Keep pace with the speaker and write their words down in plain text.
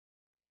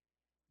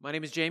My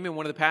name is Jamie. I'm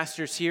one of the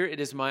pastors here. It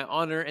is my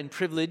honor and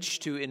privilege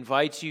to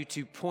invite you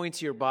to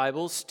point your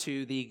Bibles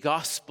to the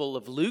Gospel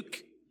of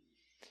Luke,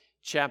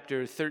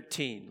 chapter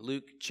 13.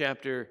 Luke,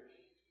 chapter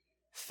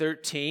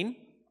 13.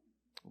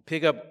 We'll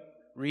pick up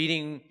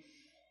reading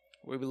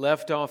where we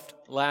left off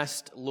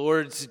last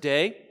Lord's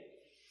Day.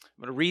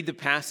 I'm going to read the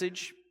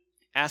passage,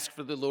 ask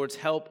for the Lord's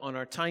help on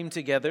our time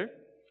together,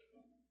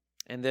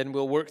 and then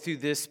we'll work through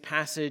this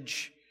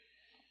passage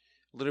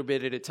a little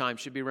bit at a time.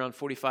 Should be around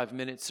 45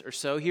 minutes or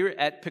so. Here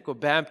at Pickle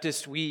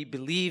Baptist, we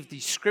believe the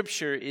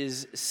Scripture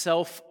is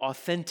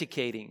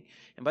self-authenticating.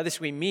 And by this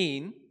we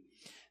mean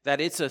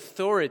that its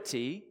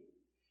authority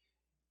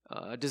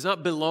does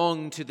not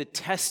belong to the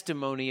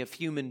testimony of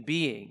human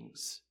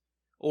beings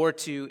or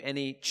to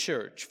any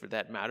church for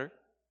that matter.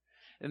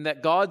 And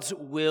that God's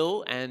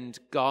will and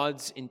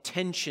God's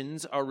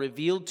intentions are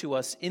revealed to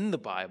us in the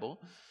Bible.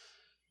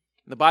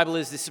 The Bible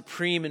is the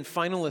supreme and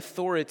final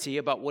authority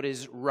about what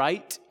is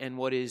right and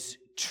what is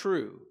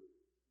true.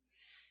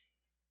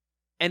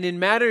 And in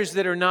matters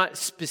that are not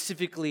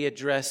specifically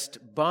addressed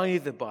by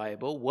the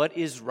Bible, what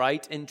is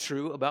right and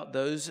true about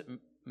those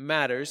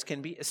matters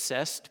can be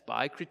assessed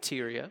by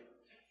criteria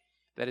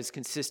that is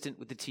consistent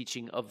with the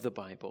teaching of the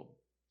Bible.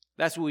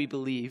 That's what we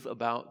believe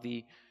about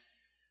the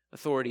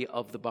authority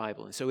of the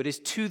Bible. And so it is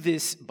to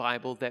this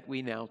Bible that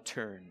we now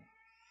turn.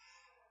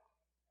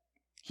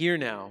 Hear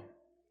now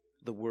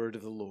the word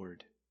of the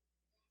Lord.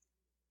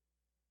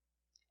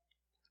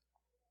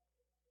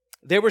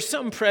 There were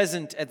some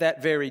present at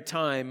that very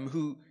time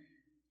who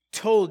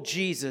told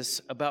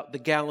Jesus about the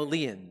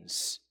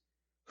Galileans,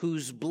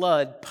 whose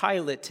blood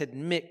Pilate had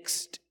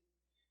mixed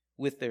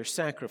with their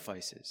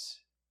sacrifices.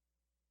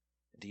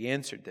 And he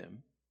answered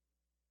them,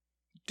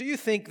 "Do you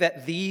think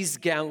that these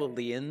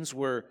Galileans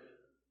were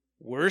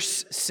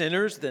worse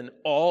sinners than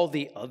all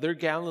the other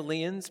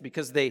Galileans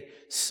because they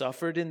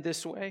suffered in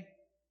this way?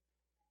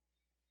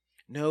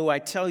 No, I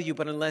tell you,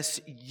 but unless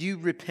you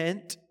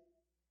repent,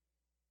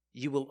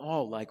 you will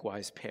all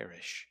likewise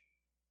perish.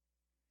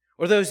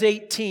 Or those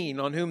 18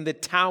 on whom the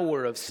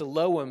tower of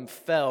Siloam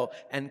fell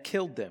and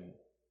killed them.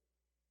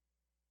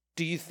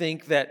 Do you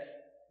think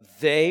that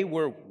they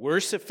were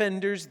worse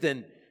offenders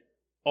than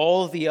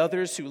all the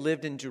others who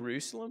lived in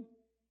Jerusalem?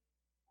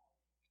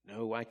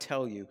 No, I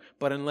tell you,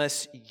 but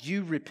unless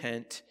you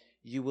repent,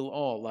 you will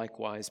all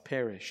likewise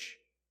perish."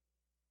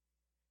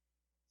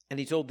 And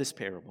he told this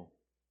parable.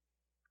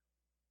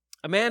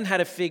 A man had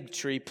a fig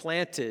tree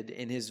planted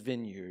in his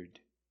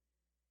vineyard,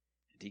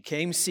 and he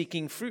came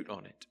seeking fruit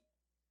on it,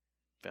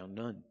 found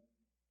none.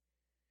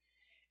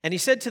 And he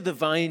said to the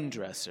vine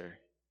dresser,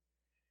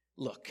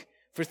 "Look,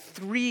 for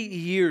 3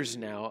 years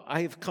now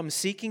I have come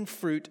seeking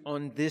fruit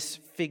on this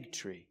fig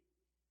tree,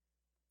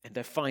 and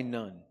I find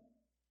none.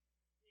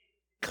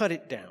 Cut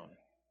it down.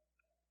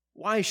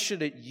 Why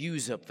should it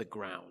use up the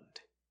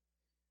ground?"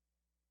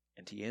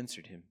 And he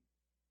answered him,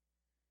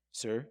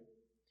 "Sir,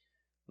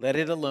 let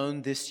it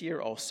alone this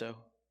year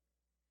also,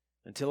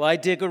 until I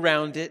dig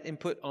around it and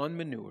put on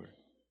manure.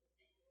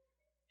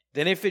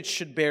 Then if it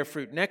should bear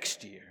fruit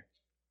next year,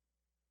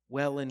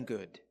 well and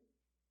good.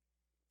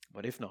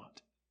 But if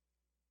not,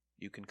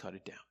 you can cut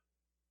it down."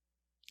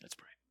 Let's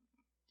pray.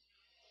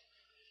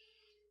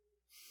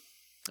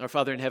 Our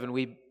Father in heaven,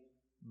 we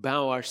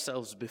bow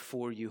ourselves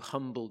before you,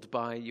 humbled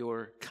by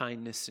your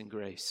kindness and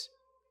grace,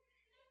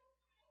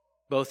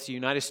 both to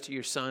unite us to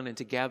your Son and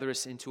to gather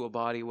us into a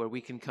body where we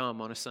can come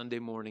on a Sunday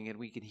morning and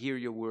we can hear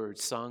your word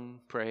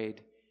sung,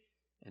 prayed,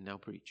 and now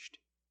preached.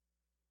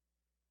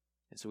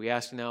 And so we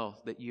ask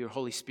now that your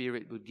Holy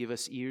Spirit would give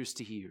us ears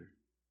to hear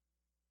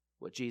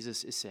what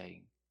Jesus is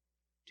saying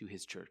to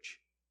his church.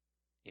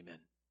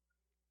 Amen.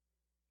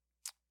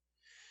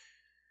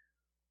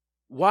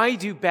 Why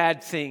do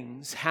bad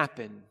things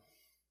happen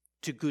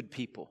to good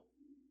people?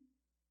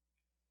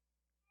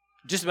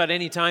 Just about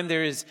any time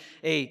there is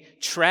a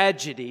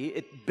tragedy,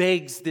 it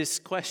begs this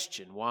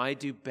question: why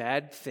do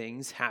bad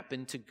things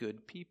happen to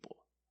good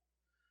people?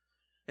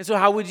 And so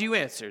how would you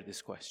answer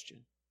this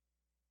question?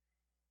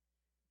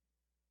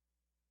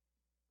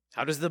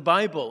 How does the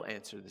Bible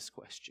answer this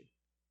question?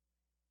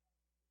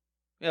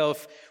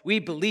 If we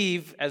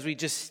believe, as we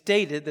just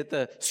stated, that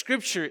the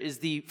Scripture is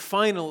the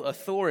final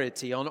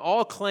authority on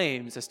all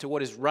claims as to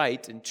what is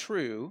right and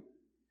true,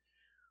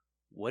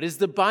 what is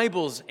the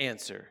Bible's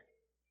answer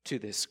to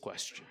this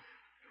question?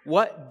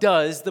 What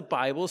does the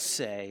Bible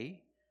say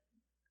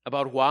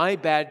about why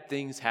bad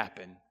things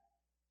happen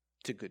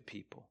to good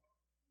people?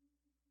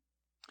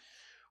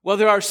 Well,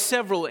 there are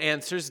several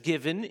answers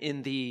given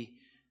in the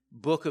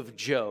book of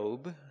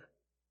Job.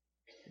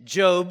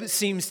 Job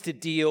seems to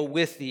deal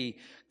with the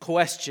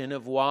question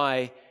of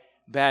why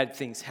bad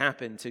things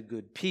happen to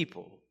good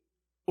people,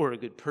 or a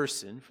good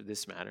person for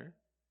this matter.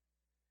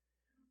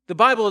 The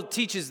Bible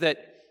teaches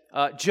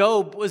that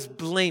Job was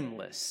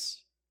blameless,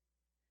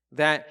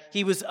 that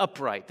he was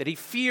upright, that he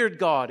feared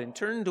God and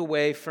turned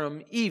away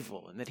from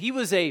evil, and that he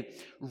was a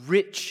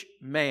rich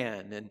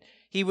man, and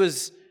he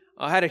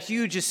had a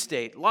huge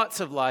estate, lots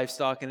of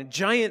livestock, and a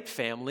giant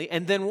family.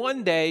 And then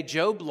one day,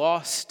 Job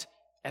lost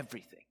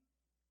everything.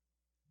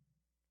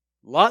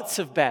 lots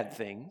of bad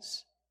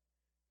things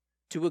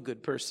to a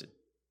good person.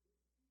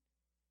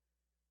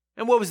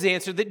 And what was the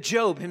answer that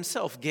Job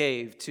himself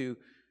gave to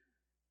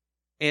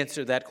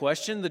answer that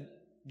question?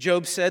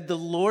 Job said, "The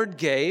Lord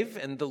gave,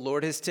 and the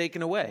Lord has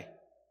taken away.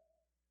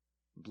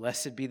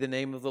 Blessed be the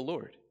name of the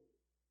Lord."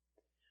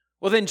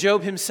 Well, then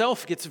Job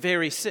himself gets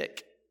very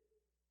sick.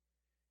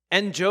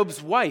 And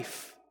Job's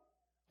wife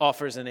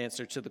offers an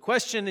answer to the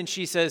question, and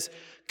she says,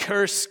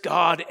 "Curse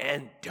God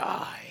and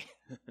die."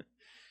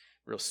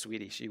 Real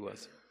sweetie she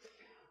was.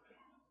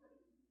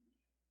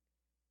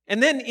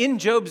 And then in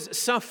Job's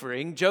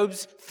suffering,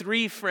 Job's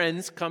 3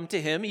 friends come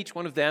to him, each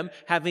one of them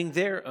having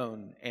their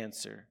own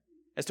answer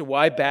as to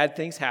why bad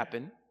things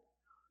happen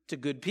to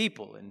good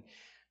people. And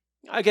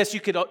I guess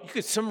you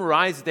could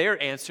summarize their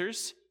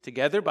answers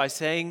together by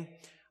saying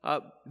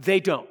they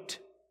don't.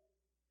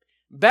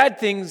 Bad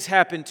things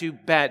happen to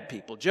bad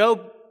people.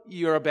 Job,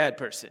 you're a bad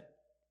person.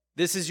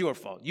 This is your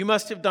fault. You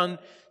must have done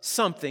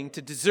something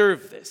to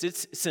deserve this.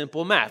 It's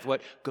simple math.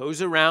 What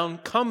goes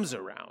around comes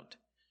around.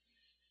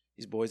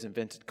 These boys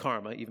invented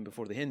karma even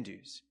before the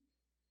Hindus.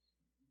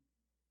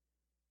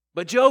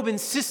 But Job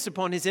insists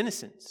upon his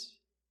innocence.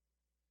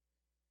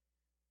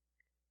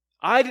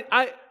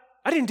 I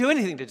didn't do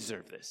anything to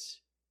deserve this.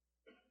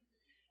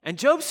 And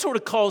Job sort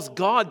of calls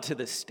God to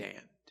the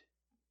stand.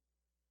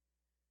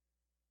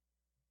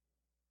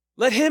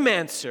 Let him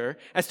answer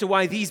as to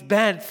why these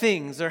bad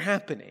things are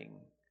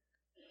happening.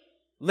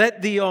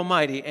 Let the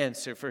Almighty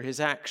answer for his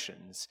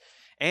actions.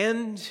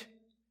 And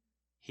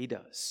he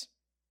does.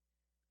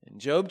 And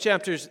Job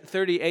chapters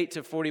 38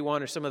 to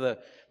 41 are some of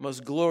the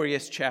most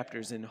glorious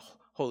chapters in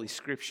Holy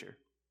Scripture.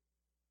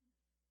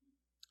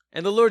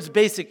 And the Lord's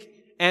basic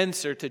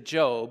answer to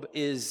Job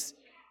is,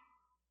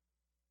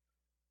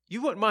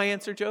 you want my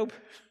answer, Job?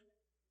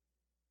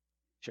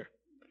 Sure.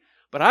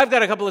 But I've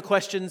got a couple of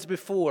questions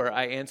before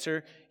I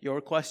answer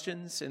your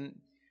questions. And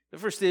the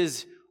first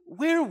is,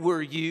 where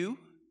were you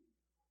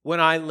when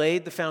I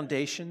laid the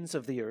foundations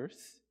of the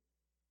earth?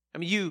 I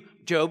mean, you,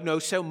 Job, know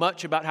so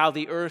much about how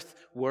the earth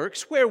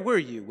works. Where were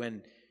you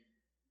when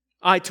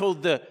I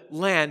told the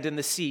land and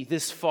the sea,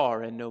 this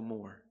far and no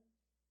more?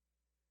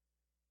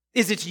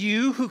 Is it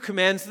you who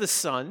commands the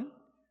sun?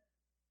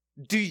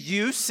 Do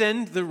you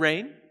send the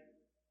rain?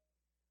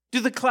 Do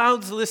the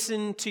clouds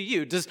listen to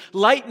you? Does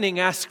lightning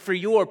ask for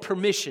your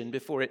permission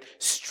before it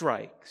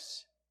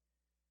strikes?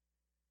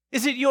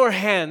 Is it your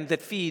hand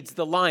that feeds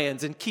the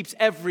lions and keeps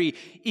every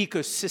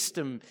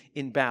ecosystem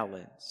in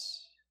balance?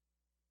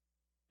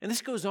 And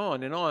this goes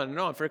on and on and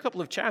on for a couple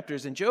of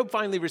chapters. And Job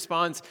finally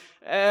responds,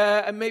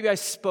 maybe I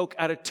spoke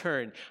out of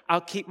turn.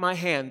 I'll keep my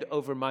hand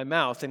over my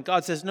mouth. And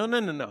God says,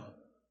 no.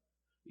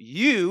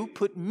 You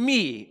put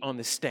me on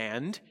the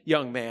stand,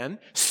 young man.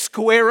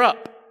 Square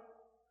up.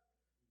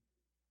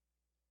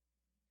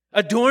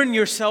 Adorn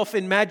yourself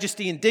in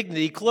majesty and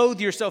dignity. Clothe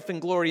yourself in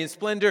glory and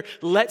splendor.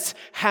 Let's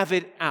have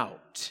it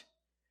out.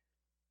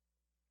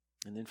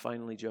 And then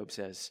finally Job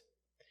says,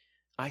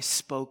 I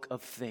spoke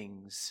of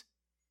things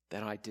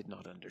that I did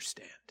not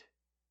understand.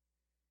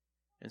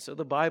 And so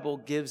the Bible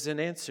gives an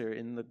answer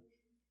in the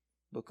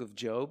book of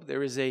Job.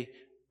 There is a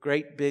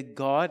great big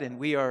God, and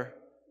we are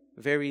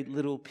very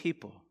little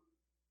people.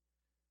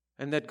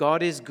 And that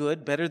God is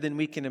good, better than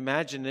we can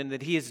imagine, and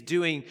that He is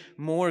doing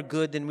more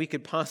good than we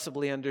could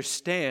possibly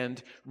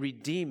understand,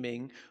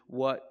 redeeming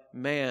what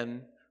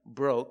man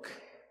broke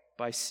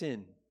by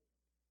sin.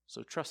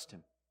 So trust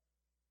Him.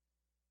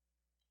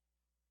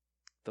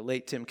 The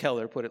late Tim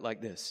Keller put it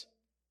like this: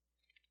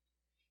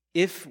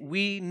 if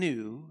we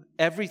knew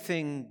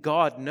everything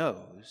God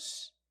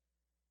knows,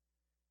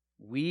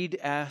 we'd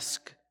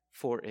ask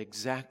for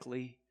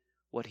exactly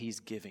what He's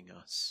giving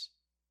us.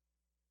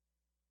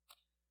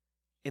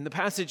 In the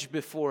passage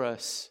before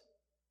us,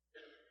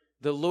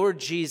 the Lord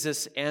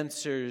Jesus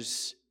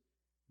answers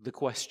the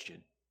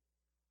question,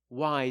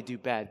 why do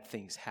bad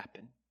things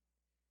happen?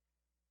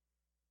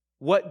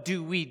 What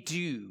do we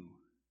do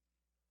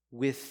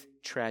with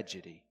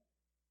tragedy?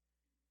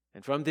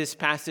 And from this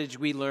passage,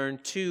 we learn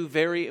 2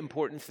 very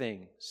important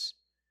things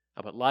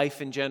about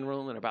life in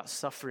general and about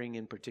suffering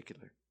in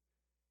particular.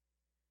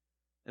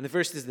 And the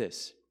first is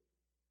this: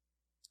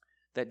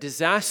 that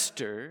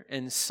disaster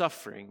and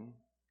suffering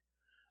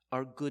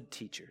are good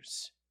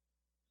teachers.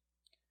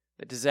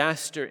 That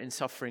disaster and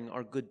suffering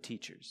are good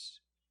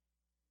teachers.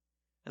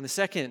 And the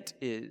second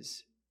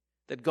is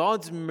that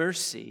God's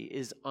mercy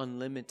is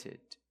unlimited,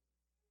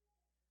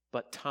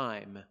 but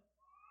time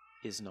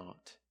is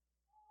not.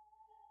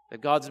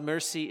 That God's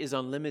mercy is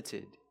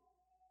unlimited,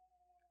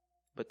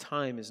 but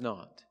time is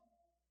not.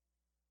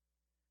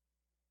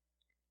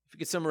 If we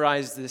could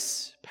summarize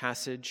this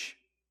passage,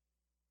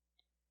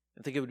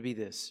 I think it would be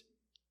this: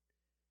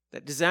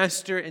 that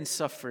disaster and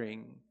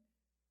suffering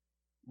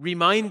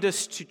remind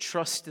us to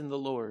trust in the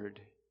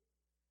Lord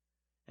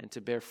and to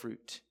bear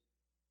fruit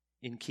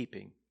in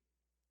keeping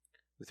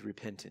with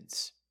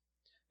repentance.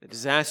 The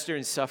disaster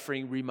and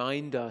suffering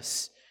remind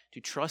us to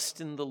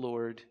trust in the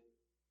Lord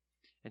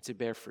and to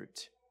bear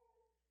fruit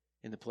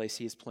in the place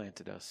He has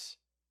planted us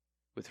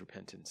with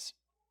repentance.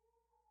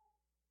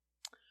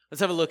 Let's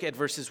have a look at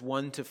verses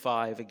 1 to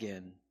 5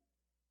 again,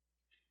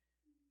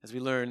 as we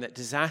learn that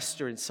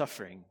disaster and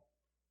suffering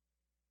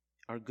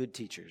are good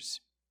teachers.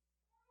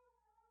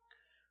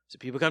 So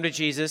people come to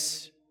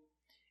Jesus,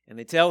 and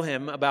they tell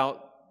him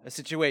about a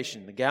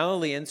situation, the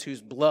Galileans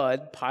whose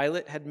blood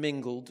Pilate had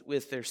mingled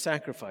with their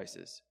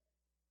sacrifices.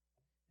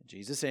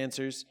 Jesus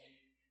answers,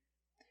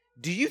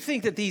 "Do you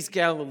think that these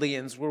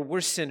Galileans were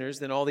worse sinners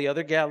than all the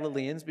other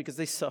Galileans because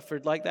they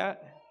suffered like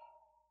that?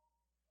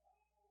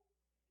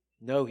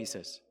 No," he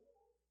says,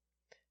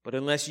 "but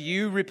unless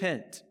you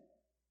repent,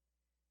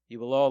 you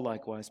will all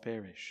likewise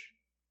perish."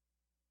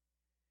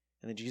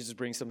 And then Jesus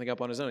brings something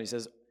up on his own. He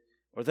says,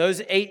 "Or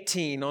those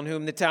 18 on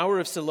whom the Tower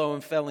of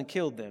Siloam fell and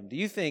killed them, do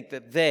you think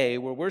that they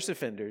were worse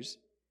offenders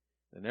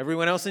than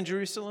everyone else in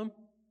Jerusalem?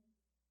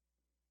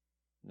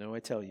 No, I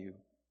tell you,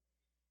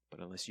 but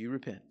unless you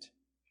repent,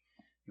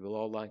 you will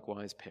all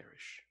likewise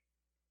perish."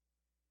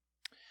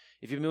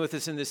 If you've been with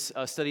us in this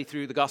study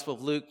through the Gospel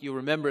of Luke, you'll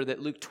remember that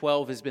Luke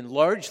 12 has been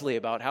largely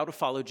about how to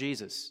follow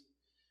Jesus.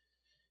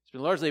 It's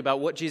been largely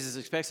about what Jesus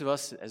expects of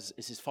us as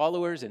his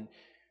followers, and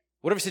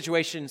whatever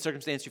situation,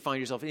 circumstance you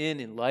find yourself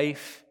in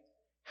life,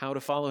 how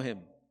to follow him.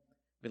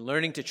 We've been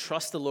learning to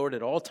trust the Lord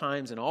at all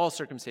times and all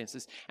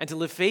circumstances and to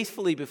live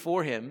faithfully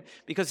before him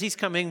because he's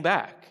coming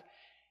back.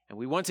 And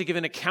we want to give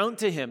an account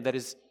to him that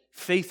is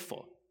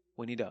faithful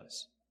when he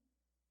does.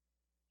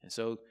 And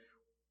so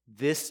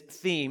this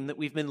theme that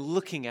we've been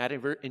looking at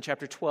in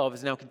chapter 12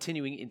 is now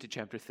continuing into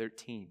chapter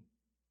 13.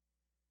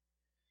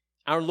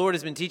 Our Lord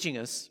has been teaching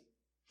us,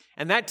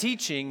 and that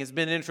teaching has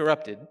been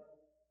interrupted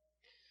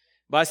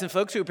by some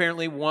folks who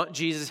apparently want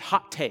Jesus'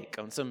 hot take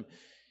on some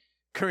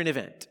current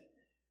event.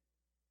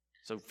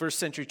 So first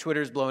century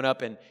Twitter is blowing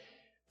up, and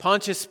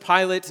Pontius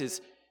Pilate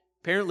has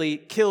apparently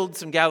killed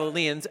some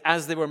Galileans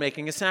as they were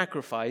making a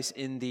sacrifice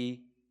in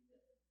the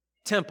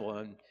temple.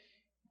 And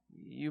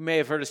you may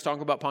have heard us talk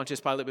about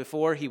Pontius Pilate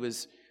before. He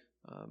was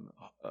an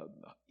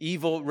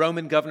evil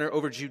Roman governor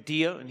over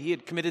Judea, and he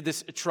had committed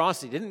this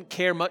atrocity. He didn't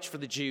care much for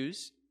the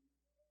Jews.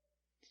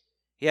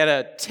 He had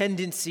a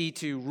tendency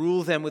to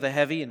rule them with a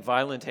heavy and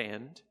violent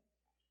hand.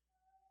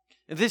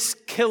 And this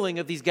killing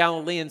of these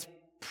Galileans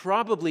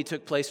probably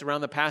took place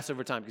around the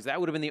Passover time, because that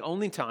would have been the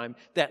only time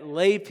that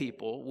lay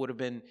people would have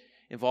been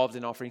involved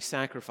in offering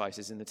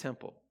sacrifices in the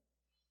temple.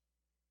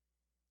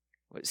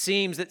 Well, it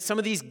seems that some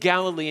of these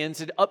Galileans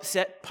had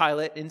upset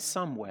Pilate in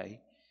some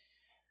way.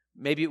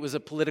 Maybe it was a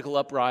political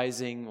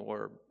uprising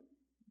or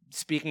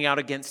speaking out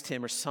against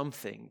him or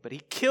something, but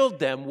he killed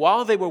them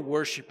while they were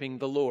worshiping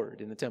the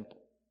Lord in the temple.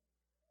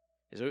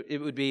 So it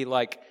would be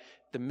like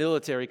the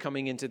military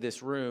coming into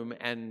this room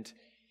and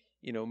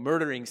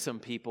murdering some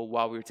people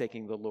while we were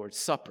taking the Lord's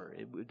Supper.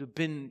 It would have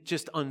been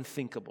just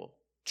unthinkable,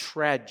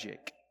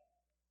 tragic,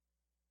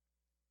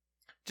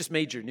 just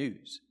major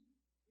news.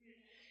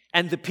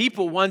 And the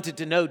people wanted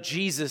to know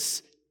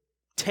Jesus'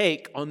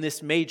 take on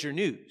this major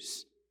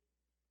news.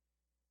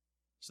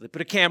 So they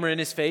put a camera in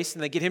his face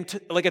and they get him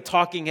like a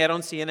talking head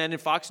on CNN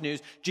and Fox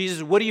News.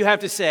 "Jesus, what do you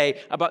have to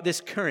say about this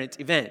current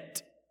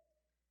event?"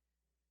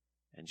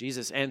 And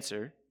Jesus'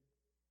 answer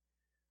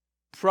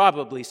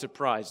probably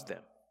surprised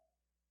them.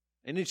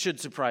 And it should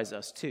surprise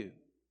us too.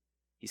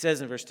 He says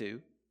in verse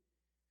 2,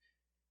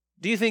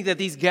 "Do you think that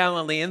these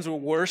Galileans were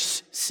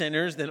worse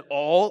sinners than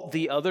all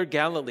the other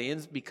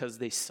Galileans because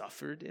they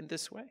suffered in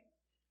this way?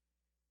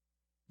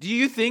 Do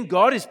you think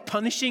God is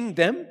punishing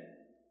them?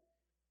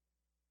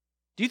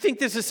 Do you think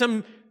this is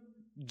some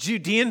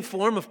Judean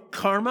form of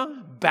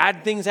karma?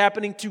 Bad things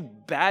happening to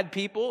bad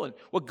people, and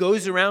what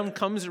goes around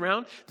comes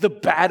around? The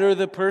badder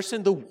the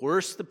person, the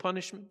worse the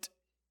punishment."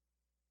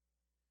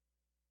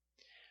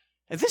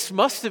 And this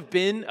must have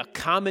been a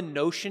common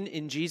notion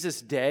in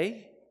Jesus'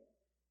 day.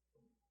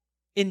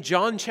 In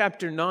John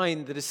chapter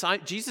 9,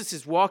 Jesus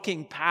is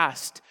walking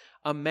past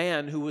a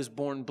man who was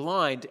born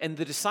blind, and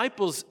the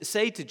disciples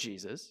say to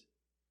Jesus,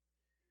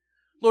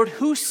 "Lord,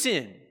 who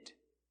sinned,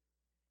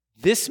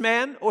 this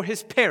man or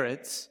his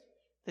parents,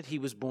 that he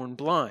was born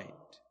blind?"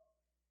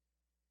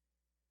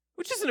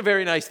 Which isn't a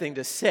very nice thing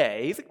to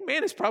say. The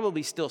man is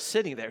probably still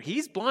sitting there.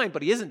 He's blind,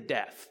 but he isn't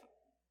deaf.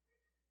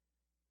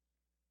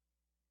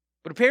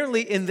 But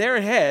apparently in their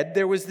head,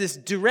 there was this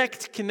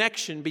direct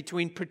connection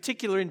between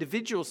particular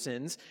individual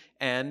sins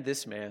and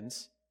this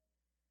man's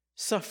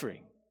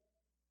suffering.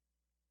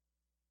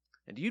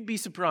 And you'd be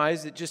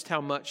surprised at just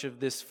how much of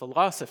this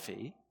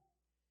philosophy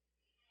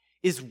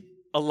is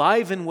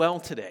alive and well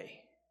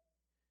today.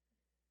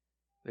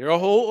 There are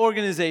whole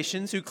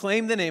organizations who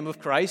claim the name of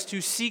Christ,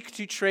 who seek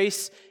to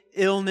trace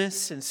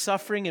illness and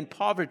suffering and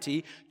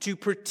poverty to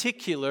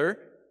particular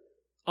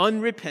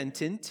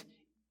unrepentant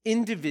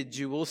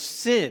individual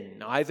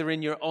sin, either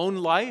in your own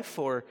life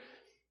or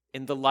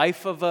in the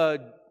life of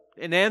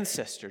an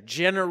ancestor,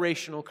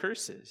 generational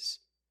curses.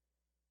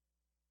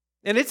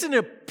 And it's an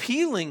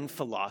appealing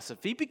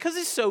philosophy because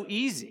it's so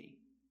easy.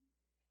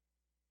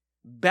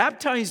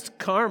 Baptized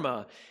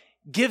karma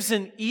gives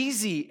an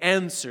easy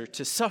answer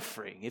to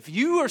suffering. If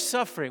you are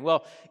suffering,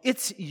 well,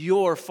 it's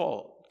your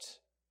fault.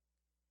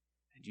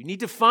 And you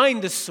need to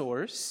find the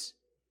source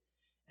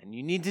And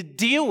you need to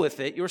deal with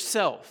it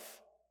yourself.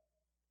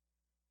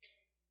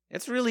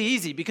 It's really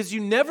easy because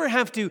you never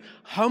have to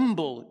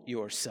humble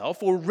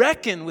yourself or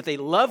reckon with a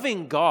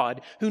loving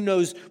God who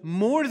knows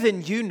more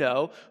than you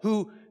know,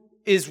 who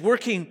is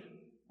working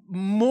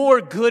more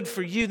good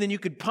for you than you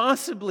could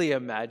possibly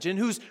imagine,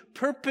 whose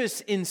purpose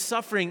in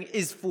suffering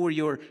is for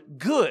your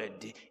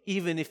good,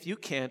 even if you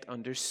can't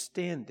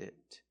understand it.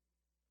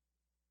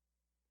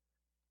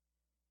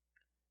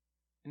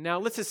 Now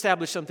let's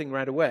establish something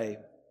right away.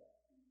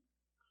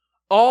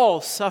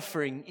 All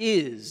suffering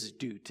is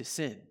due to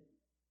sin.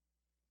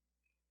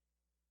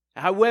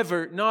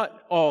 However,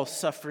 not all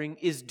suffering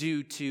is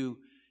due to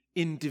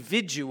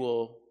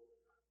individual,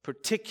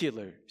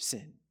 particular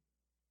sin.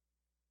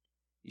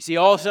 You see,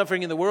 all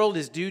suffering in the world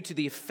is due to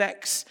the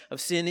effects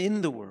of sin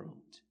in the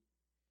world.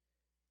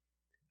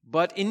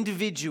 But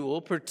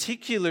individual,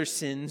 particular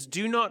sins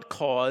do not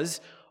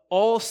cause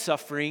all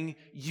suffering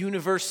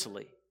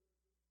universally.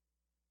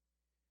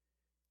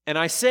 And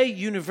I say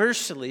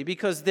universally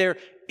because there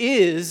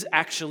is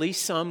actually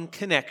some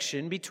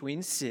connection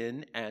between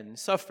sin and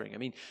suffering. I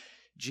mean,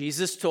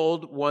 Jesus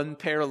told one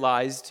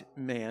paralyzed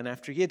man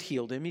after he had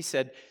healed him, he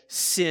said,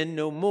 "Sin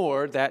no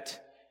more,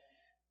 that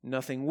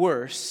nothing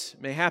worse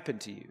may happen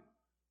to you."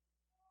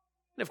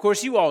 And of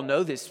course, you all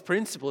know this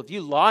principle. If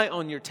you lie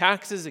on your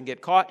taxes and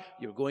get caught,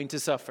 you're going to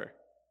suffer.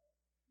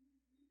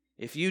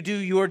 If you do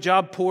your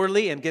job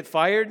poorly and get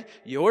fired,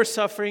 your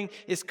suffering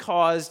is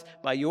caused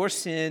by your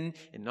sin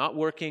in not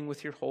working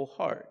with your whole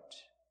heart.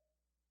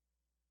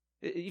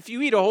 If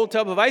you eat a whole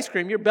tub of ice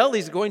cream, your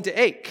belly's going to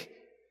ache.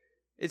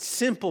 It's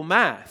simple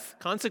math,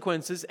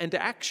 consequences and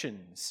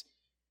actions.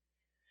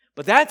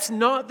 But that's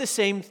not the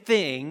same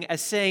thing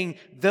as saying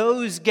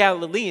those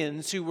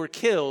Galileans who were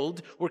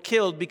killed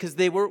because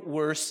they were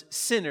worse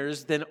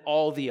sinners than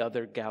all the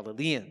other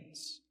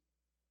Galileans.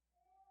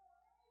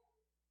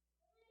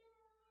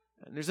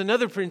 And there's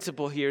another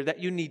principle here that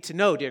you need to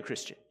know, dear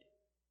Christian.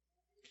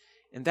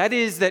 And that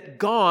is that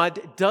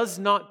God does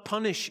not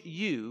punish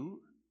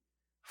you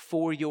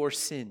for your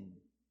sin.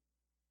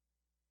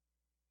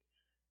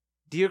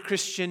 Dear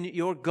Christian,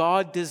 your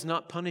God does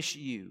not punish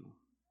you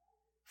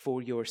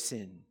for your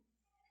sin.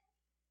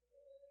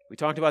 We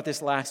talked about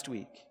this last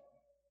week.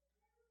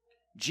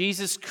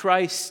 Jesus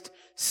Christ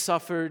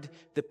suffered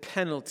the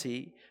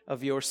penalty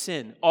of your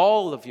sin,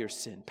 all of your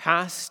sin,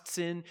 past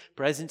sin,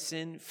 present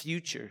sin,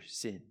 future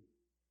sin.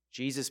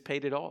 Jesus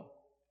paid it all.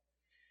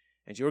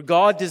 And your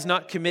God does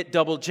not commit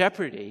double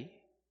jeopardy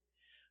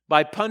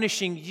by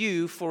punishing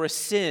you for a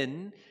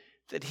sin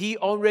that He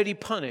already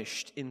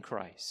punished in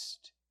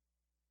Christ.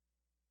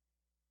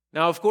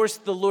 Now, of course,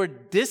 the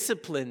Lord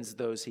disciplines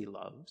those He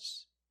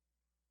loves,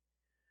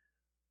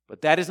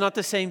 but that is not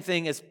the same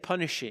thing as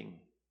punishing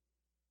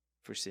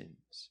for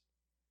sins.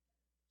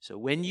 So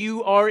when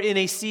you are in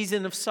a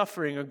season of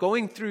suffering or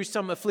going through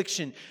some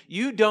affliction,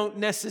 you don't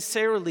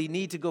necessarily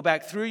need to go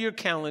back through your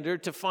calendar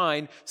to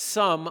find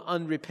some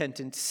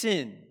unrepentant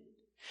sin.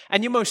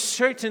 And you most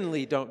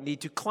certainly don't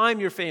need to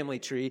climb your family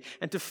tree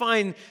and to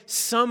find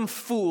some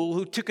fool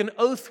who took an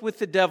oath with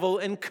the devil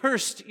and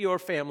cursed your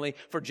family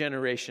for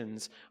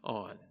generations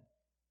on.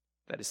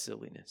 That is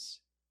silliness.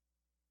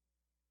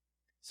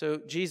 So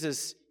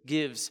Jesus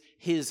gives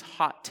His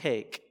hot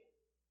take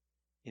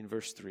in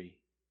verse 3.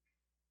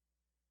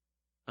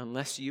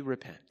 Unless you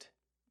repent,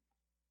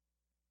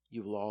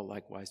 you will all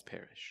likewise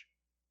perish.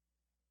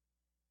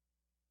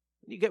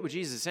 You get what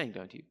Jesus is saying,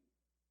 don't you?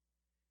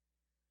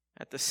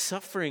 That the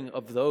suffering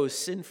of those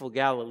sinful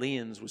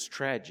Galileans was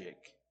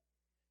tragic.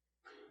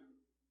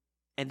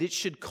 And it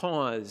should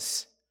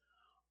cause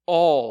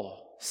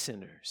all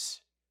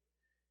sinners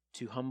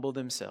to humble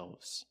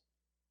themselves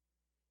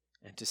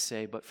and to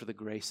say, "But for the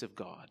grace of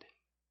God,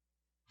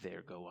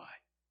 there go I."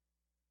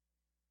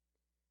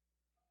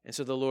 And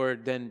so the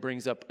Lord then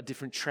brings up a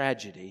different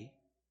tragedy,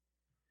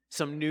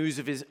 some news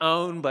of His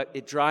own, but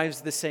it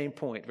drives the same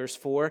point. Verse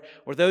 4,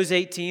 were those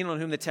 18 on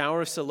whom the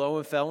Tower of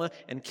Siloam fell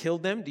and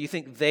killed them, do you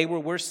think they were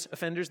worse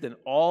offenders than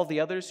all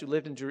the others who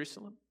lived in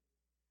Jerusalem?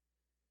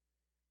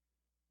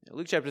 Now,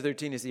 Luke chapter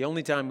 13 is the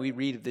only time we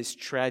read of this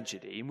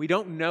tragedy, and we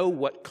don't know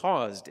what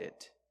caused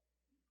it.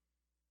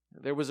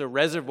 There was a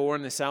reservoir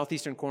in the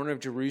southeastern corner of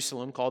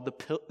Jerusalem called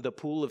the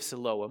Pool of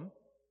Siloam.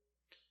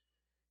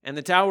 And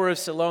the Tower of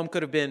Siloam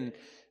could have been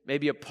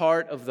maybe a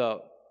part of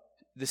the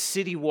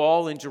city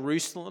wall in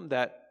Jerusalem,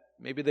 that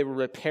maybe they were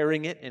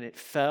repairing it and it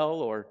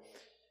fell. Or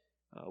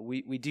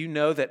we do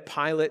know that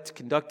Pilate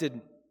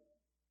conducted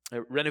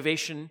a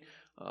renovation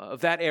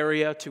of that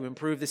area to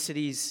improve the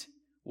city's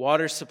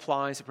water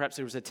supply. So perhaps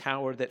there was a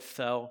tower that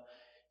fell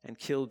and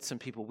killed some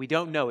people. We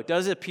don't know. It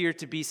does appear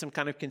to be some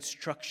kind of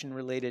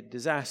construction-related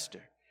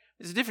disaster.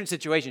 It's a different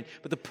situation,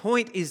 but the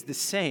point is the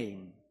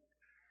same.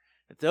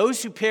 That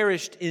those who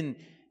perished in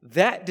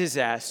that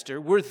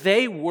disaster, were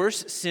they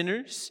worse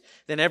sinners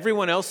than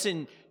everyone else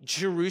in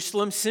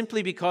Jerusalem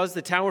simply because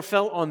the tower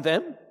fell on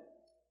them?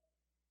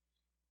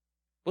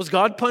 Was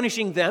God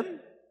punishing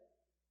them?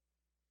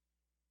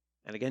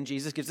 And again,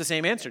 Jesus gives the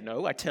same answer.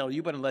 No, I tell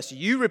you, but unless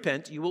you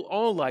repent, you will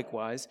all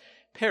likewise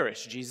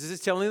perish. Jesus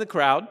is telling the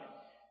crowd,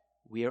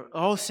 We are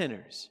all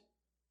sinners.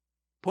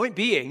 Point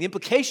being, the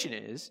implication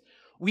is,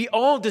 we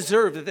all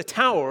deserve that the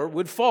tower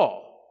would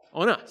fall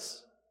on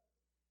us.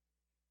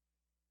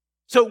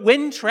 So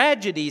when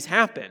tragedies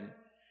happen,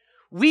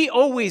 we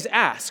always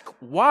ask,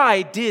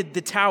 why did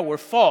the tower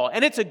fall?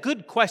 And it's a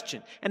good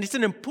question, and it's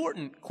an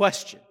important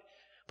question.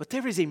 But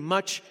there is a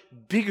much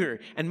bigger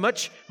and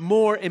much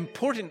more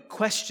important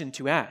question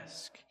to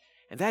ask,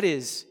 and that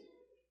is,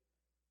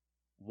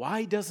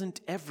 why doesn't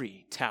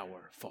every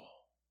tower fall?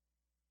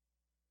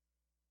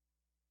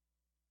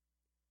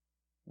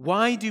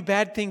 Why do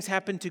bad things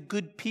happen to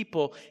good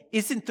people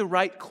isn't the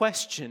right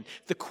question.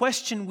 The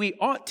question we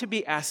ought to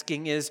be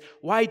asking is,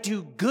 why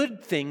do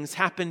good things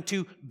happen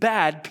to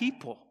bad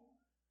people?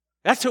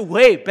 That's a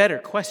way better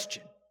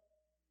question.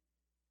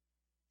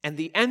 And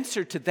the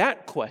answer to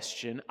that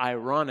question,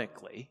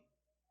 ironically,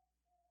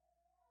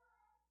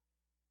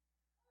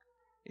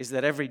 is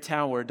that every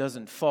tower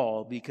doesn't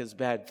fall because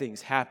bad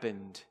things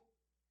happened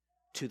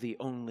to the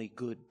only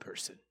good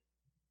person.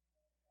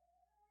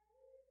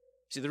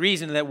 See, the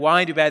reason that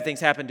why do bad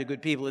things happen to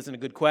good people isn't a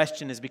good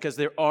question is because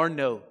there are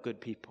no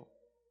good people.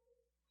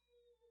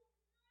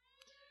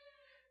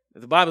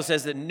 The Bible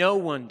says that no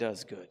one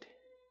does good.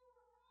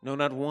 No,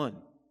 not one.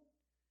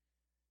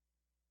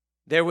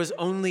 There was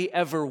only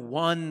ever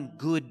one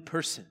good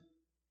person.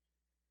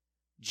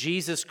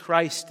 Jesus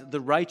Christ, the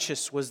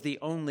righteous, was the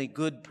only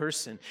good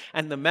person.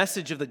 And the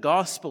message of the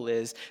gospel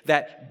is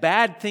that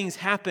bad things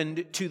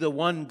happened to the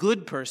one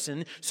good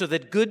person so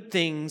that good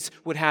things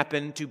would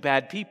happen to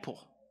bad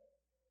people.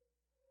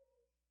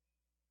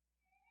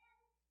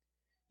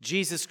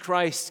 Jesus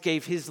Christ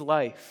gave his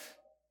life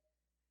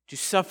to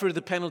suffer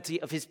the penalty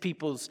of his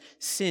people's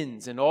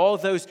sins. And all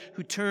those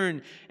who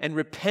turn and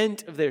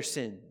repent of their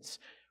sins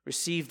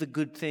receive the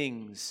good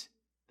things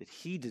that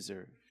he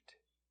deserved.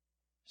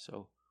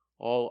 So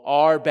all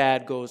our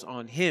bad goes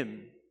on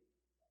him.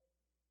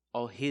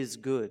 All his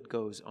good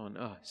goes on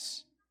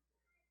us.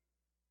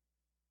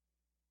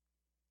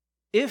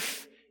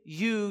 If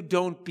you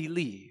don't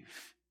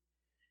believe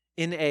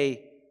in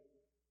a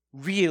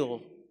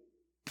real,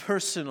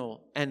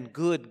 personal, and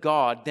good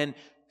God, then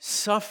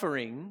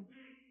suffering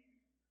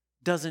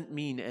doesn't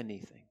mean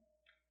anything.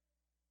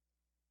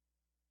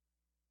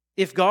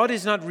 If God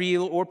is not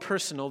real or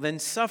personal, then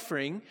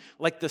suffering,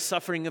 like the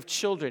suffering of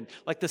children,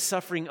 like the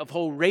suffering of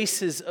whole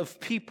races of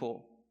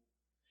people,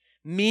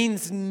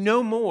 means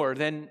no more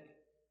than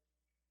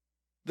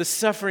the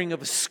suffering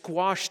of a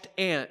squashed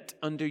ant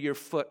under your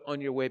foot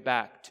on your way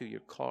back to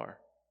your car.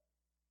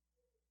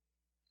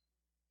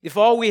 If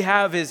all we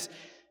have is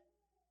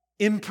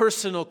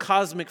impersonal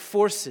cosmic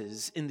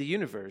forces in the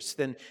universe,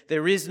 then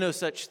there is no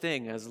such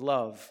thing as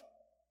love,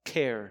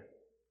 care,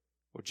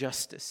 or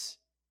justice.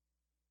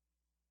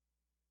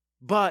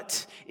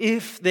 But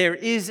if there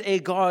is a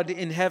God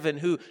in heaven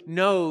who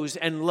knows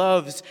and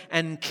loves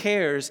and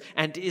cares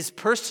and is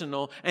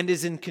personal and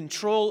is in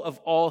control of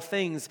all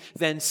things,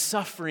 then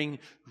suffering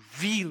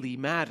really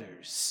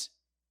matters.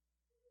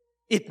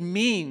 It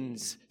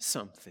means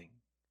something.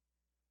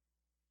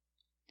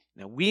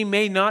 Now, we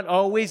may not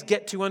always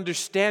get to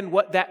understand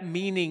what that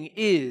meaning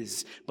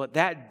is, but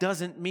that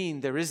doesn't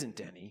mean there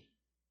isn't any.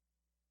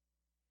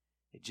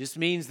 It just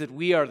means that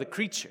we are the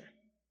creature,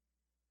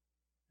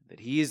 that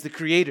he is the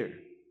creator,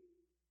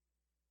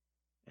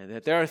 and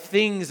that there are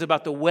things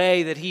about the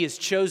way that he has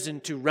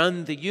chosen to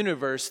run the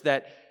universe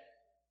that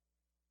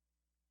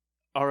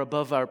are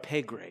above our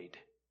pay grade.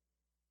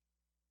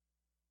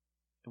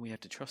 And we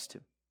have to trust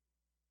him.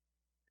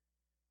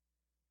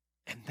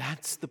 And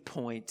that's the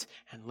point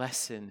and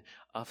lesson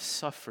of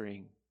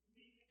suffering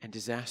and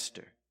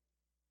disaster.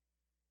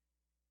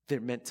 They're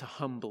meant to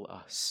humble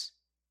us,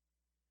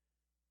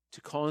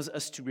 to cause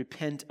us to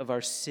repent of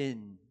our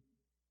sin.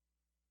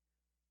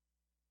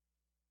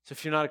 So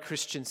if you're not a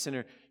Christian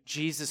sinner,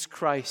 Jesus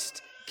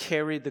Christ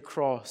carried the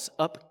cross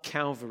up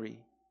Calvary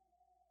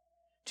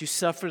to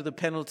suffer the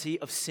penalty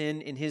of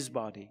sin in his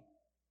body.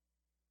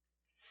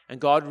 And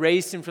God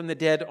raised him from the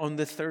dead on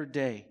the third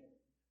day.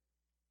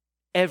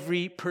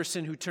 Every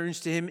person who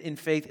turns to him in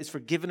faith is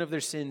forgiven of their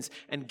sins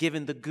and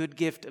given the good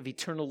gift of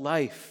eternal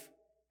life.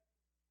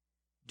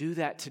 Do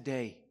that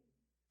today.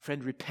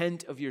 Friend,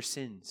 repent of your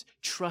sins.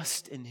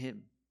 Trust in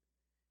him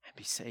and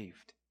be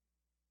saved.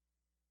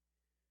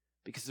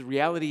 Because the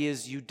reality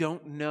is you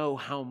don't know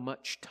how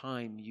much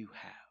time you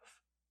have.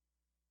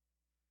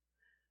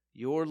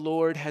 Your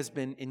Lord has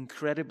been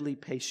incredibly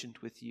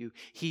patient with you.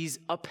 He's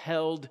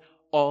upheld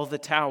all the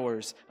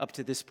towers up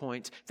to this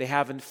point. They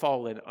haven't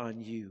fallen on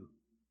you.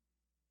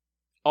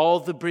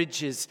 All the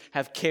bridges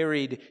have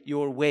carried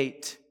your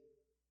weight.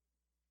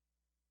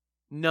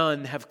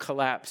 None have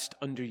collapsed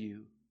under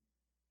you.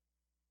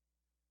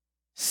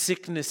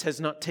 Sickness has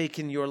not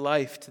taken your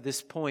life to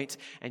this point,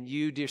 and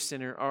you, dear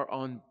sinner, are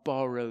on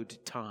borrowed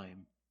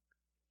time,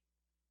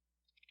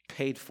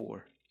 paid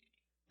for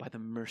by the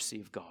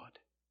mercy of God.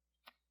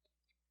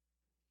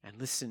 And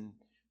listen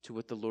to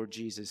what the Lord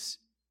Jesus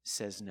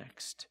says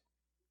next.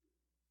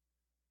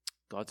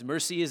 God's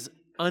mercy is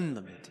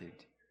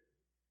unlimited,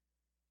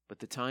 but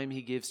the time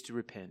he gives to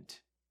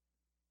repent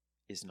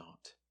is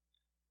not.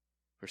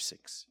 Verse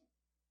 6.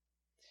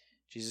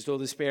 Jesus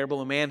told this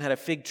parable, a man had a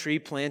fig tree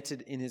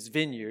planted in his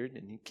vineyard,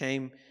 and he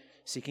came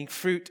seeking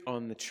fruit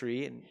on the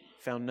tree and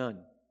found none.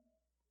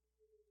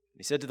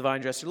 He said to the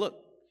vine dresser, look,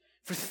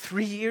 for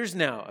 3 years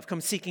now I've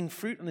come seeking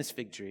fruit on this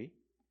fig tree,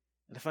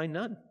 and I find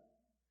none.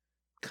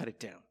 Cut it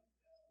down.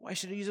 Why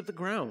should I use up the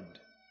ground?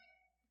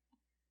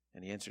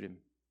 And he answered him,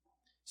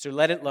 Sir,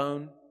 let it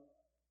alone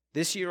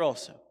this year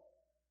also.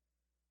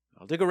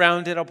 I'll dig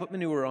around it, I'll put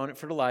manure on it,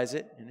 fertilize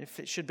it, and if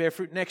it should bear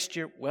fruit next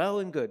year, well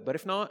and good. But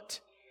if not,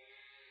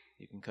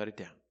 you can cut it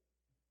down.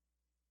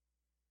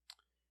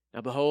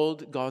 Now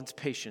behold God's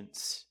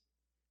patience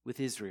with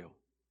Israel.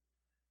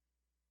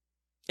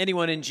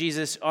 Anyone in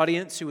Jesus'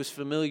 audience who was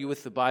familiar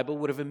with the Bible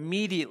would have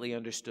immediately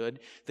understood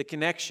the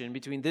connection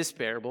between this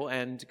parable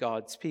and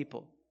God's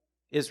people,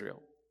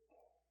 Israel.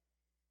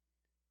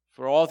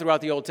 For all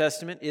throughout the Old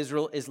Testament,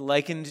 Israel is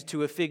likened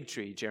to a fig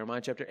tree.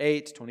 Jeremiah chapter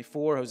 8,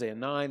 24, Hosea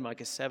 9,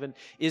 Micah 7.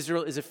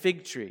 Israel is a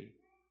fig tree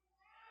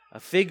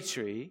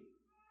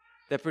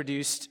that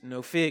produced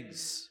no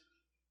figs.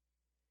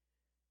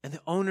 And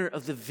the owner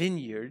of the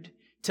vineyard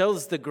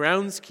tells the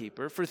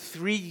groundskeeper, for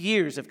 3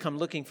 years I've come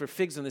looking for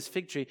figs on this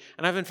fig tree,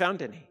 and I haven't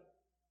found any.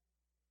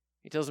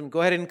 He tells him, go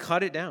ahead and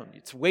cut it down.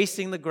 It's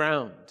wasting the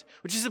ground,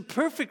 which is a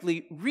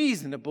perfectly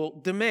reasonable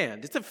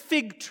demand. It's a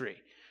fig tree.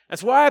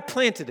 That's why I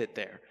planted it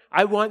there.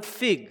 I want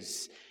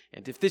figs.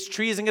 And if this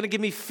tree isn't going to give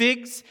me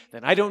figs,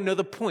 then I don't know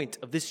the point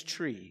of this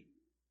tree.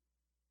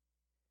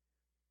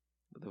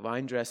 But the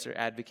vine dresser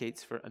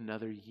advocates for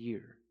another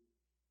year.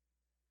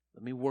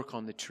 Let me work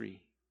on the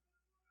tree.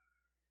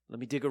 Let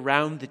me dig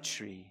around the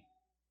tree.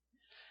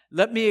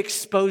 Let me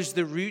expose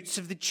the roots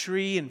of the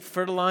tree and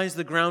fertilize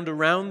the ground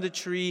around the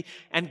tree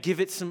and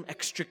give it some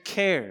extra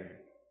care.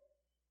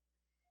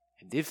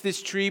 And if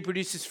this tree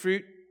produces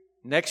fruit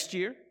next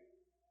year,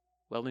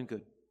 well and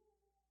good.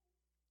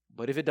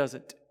 But if it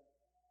doesn't,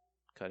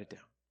 cut it down.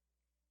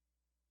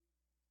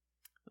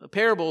 The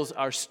parables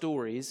are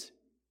stories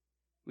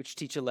which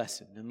teach a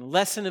lesson. And the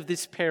lesson of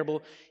this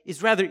parable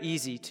is rather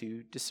easy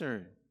to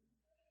discern.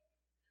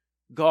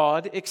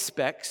 God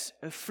expects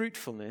a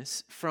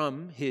fruitfulness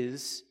from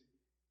His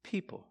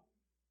people.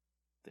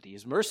 That He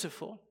is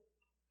merciful,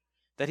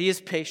 that He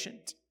is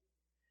patient,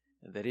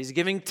 and that He's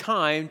giving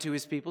time to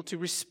His people to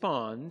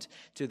respond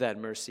to that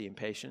mercy and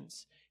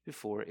patience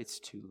before it's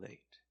too late.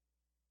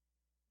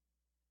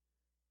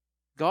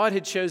 God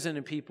had chosen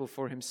a people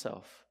for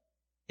Himself,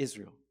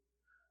 Israel,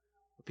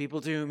 a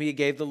people to whom He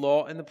gave the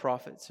law and the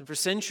prophets. And for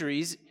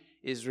centuries,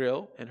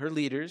 Israel and her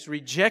leaders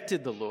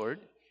rejected the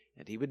Lord,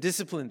 and He would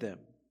discipline them.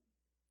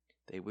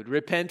 They would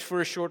repent for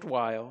a short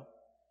while,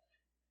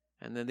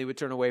 and then they would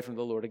turn away from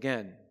the Lord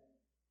again.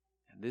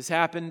 And this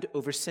happened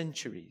over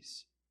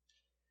centuries.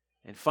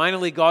 And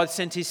finally, God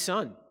sent His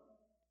Son,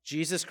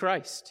 Jesus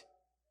Christ.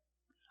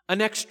 An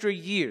extra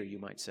year, you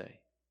might say.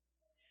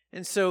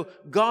 And so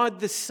God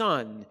the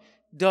Son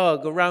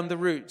dug around the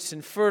roots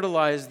and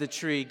fertilized the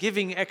tree,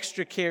 giving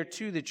extra care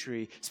to the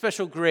tree,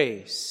 special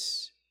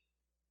grace.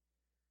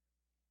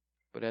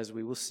 But as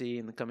we will see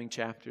in the coming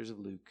chapters of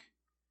Luke,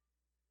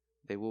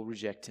 they will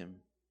reject Him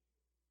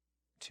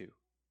too.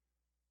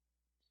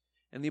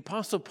 And the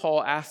Apostle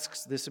Paul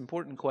asks this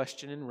important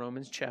question in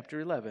Romans chapter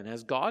 11.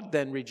 Has God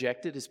then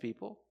rejected His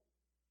people?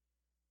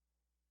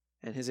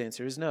 And his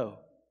answer is no.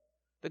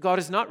 That God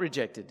has not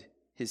rejected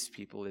His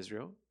people,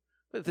 Israel,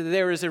 but that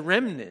there is a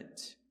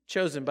remnant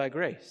chosen by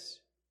grace.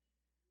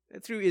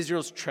 That through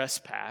Israel's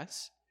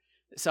trespass,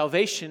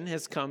 salvation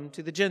has come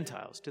to the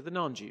Gentiles, to the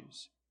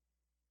non-Jews.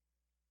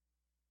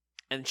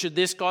 And should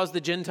this cause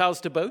the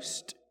Gentiles to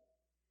boast?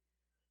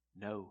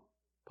 No,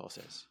 Paul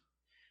says.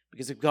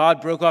 Because if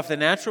God broke off the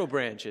natural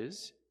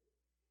branches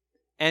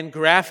and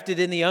grafted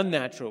in the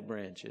unnatural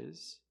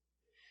branches,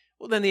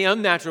 well, then the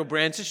unnatural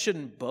branches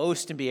shouldn't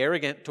boast and be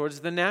arrogant towards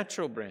the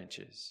natural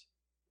branches.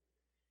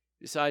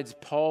 Besides,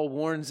 Paul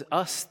warns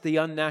us, the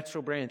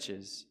unnatural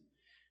branches,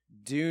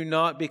 do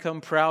not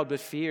become proud but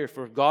fear,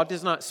 for if God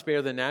does not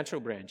spare the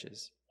natural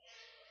branches,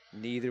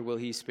 neither will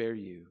He spare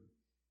you.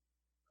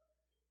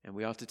 And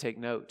we ought to take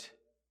note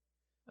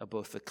of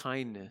both the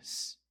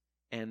kindness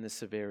and the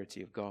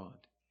severity of God.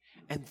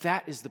 And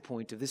that is the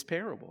point of this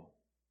parable.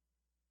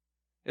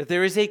 That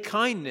there is a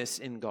kindness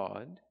in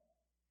God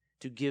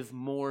to give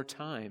more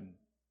time.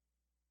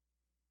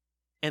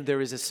 And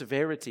there is a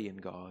severity in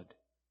God,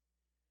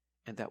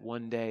 and that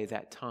one day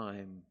that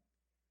time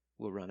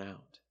will run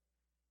out.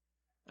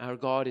 Our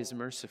God is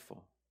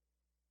merciful,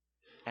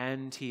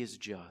 and He is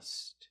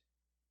just.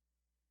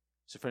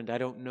 So friend, I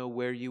don't know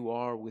where you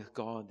are with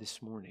God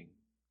this morning.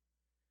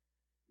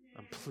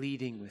 I'm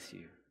pleading with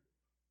you.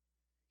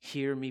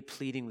 Hear me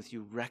pleading with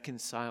you.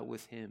 Reconcile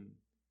with Him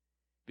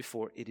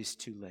before it is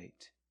too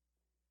late.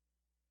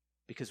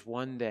 Because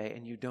one day,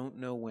 and you don't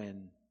know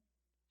when,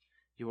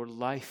 your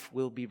life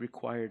will be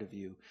required of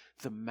you.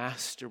 The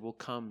master will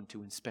come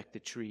to inspect the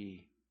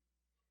tree,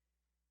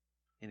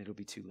 and it'll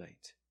be too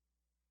late.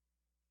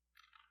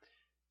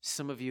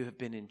 Some of you have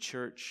been in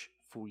church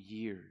for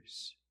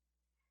years.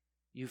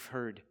 You've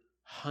heard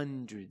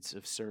hundreds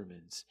of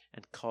sermons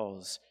and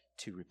calls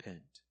to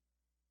repent.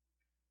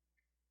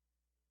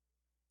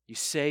 You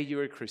say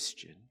you're a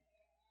Christian,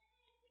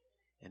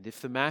 and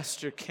if the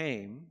Master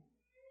came,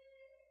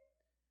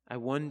 I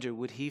wonder,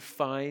 would he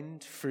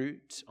find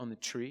fruit on the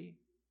tree?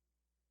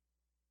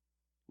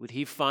 Would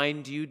he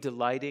find you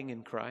delighting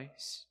in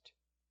Christ?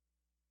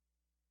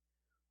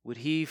 Would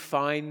he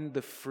find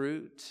the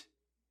fruit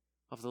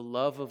of the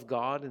love of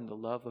God and the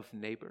love of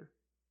neighbor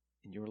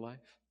in your life?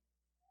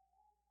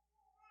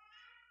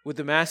 Would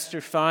the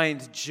Master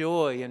find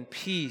joy and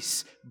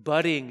peace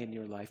budding in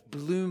your life,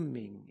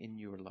 blooming in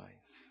your life?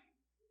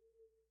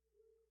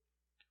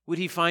 Would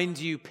he find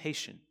you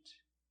patient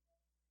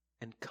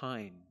and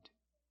kind?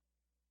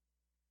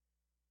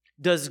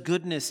 Does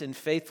goodness and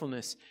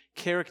faithfulness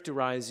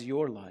characterize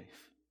your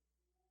life?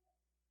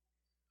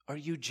 Are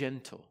you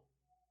gentle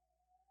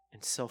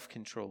and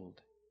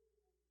self-controlled?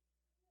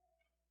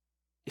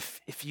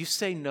 If you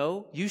say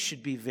no, you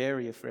should be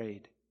very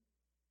afraid.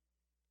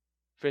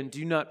 Friend,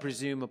 do not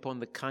presume upon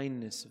the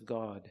kindness of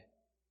God,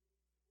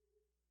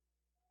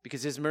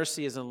 because His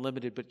mercy is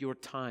unlimited, but your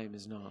time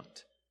is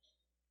not.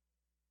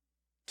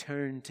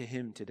 Turn to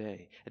Him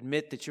today.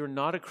 Admit that you're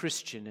not a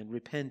Christian and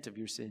repent of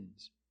your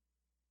sins.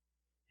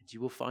 And you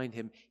will find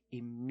Him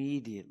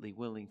immediately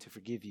willing to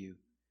forgive you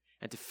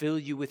and to fill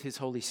you with His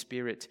Holy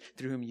Spirit,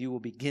 through whom you will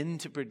begin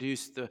to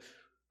produce the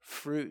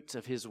fruit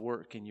of His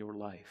work in your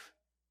life.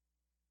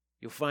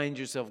 You'll find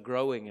yourself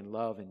growing in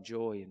love and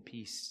joy and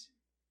peace,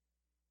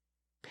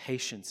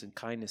 patience and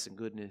kindness and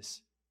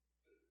goodness,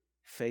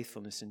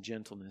 faithfulness and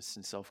gentleness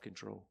and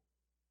self-control.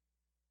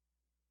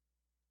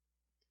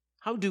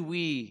 How do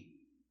we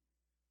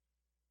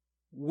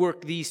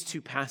work these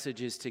two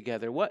passages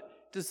together?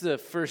 What does the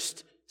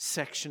first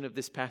section of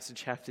this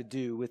passage have to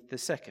do with the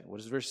second? What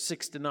does verse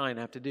 6 to 9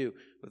 have to do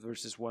with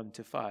verses 1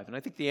 to 5? And I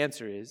think the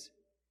answer is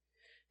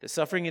that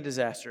suffering and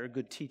disaster are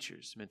good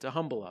teachers, meant to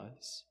humble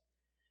us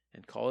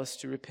and call us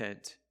to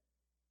repent,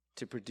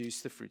 to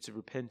produce the fruits of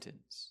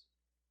repentance.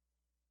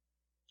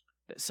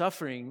 That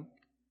suffering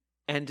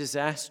and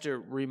disaster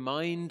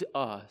remind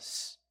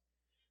us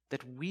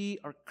that we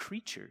are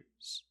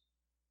creatures.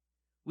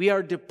 We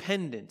are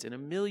dependent in a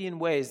million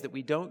ways that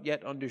we don't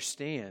yet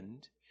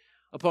understand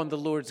upon the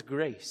Lord's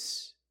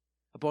grace,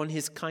 upon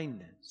His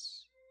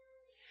kindness.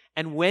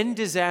 And when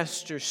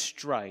disaster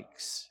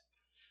strikes,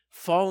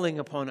 falling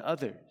upon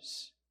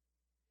others,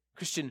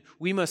 Christian,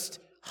 we must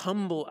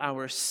humble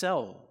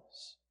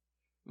ourselves.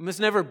 We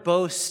must never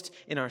boast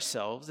in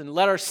ourselves and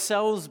let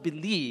ourselves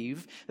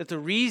believe that the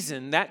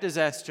reason that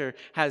disaster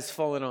has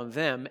fallen on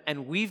them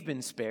and we've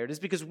been spared is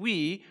because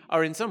we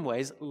are in some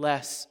ways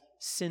less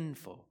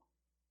sinful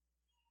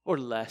or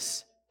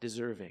less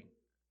deserving.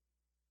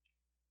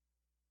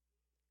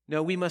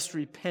 No, we must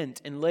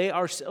repent and lay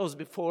ourselves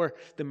before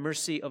the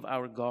mercy of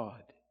our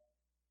God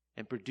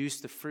and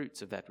produce the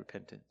fruits of that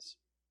repentance.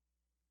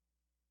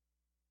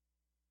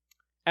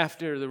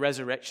 After the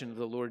resurrection of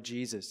the Lord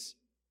Jesus,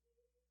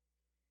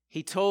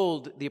 He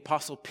told the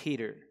Apostle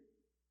Peter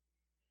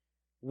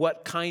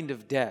what kind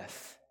of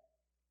death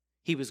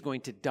he was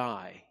going to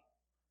die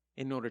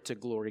in order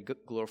to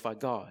glorify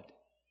God.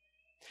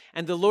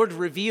 And the Lord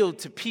revealed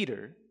to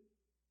Peter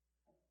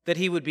that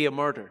he would be a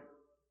martyr,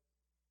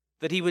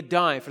 that he would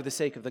die for the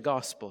sake of the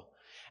gospel.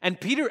 And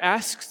Peter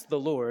asks the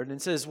Lord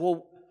and says,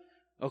 well,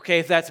 okay,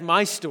 if that's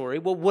my story,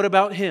 well, what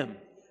about him?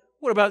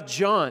 What about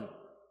John?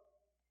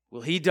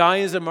 Will he die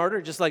as a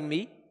martyr just like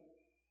me?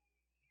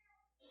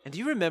 And do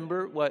you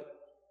remember what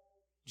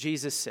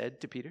Jesus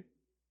said to Peter?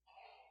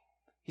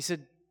 He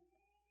said,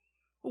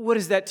 well, what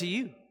is that to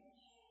you?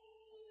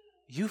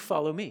 You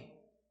follow me.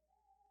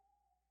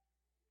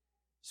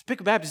 So,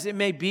 Pick Baptist, it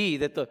may be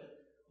that the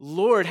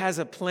Lord has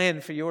a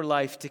plan for your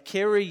life to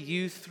carry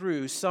you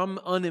through some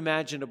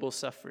unimaginable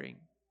suffering.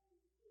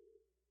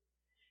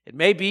 It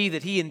may be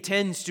that He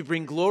intends to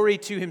bring glory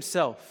to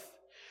Himself,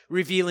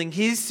 revealing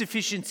His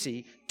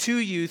sufficiency to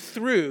you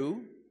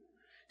through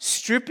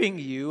stripping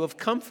you of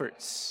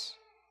comforts.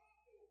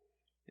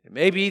 It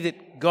may be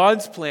that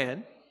God's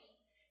plan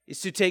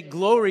is to take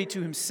glory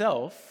to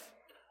Himself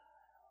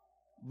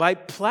by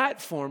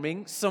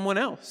platforming someone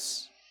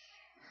else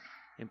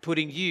and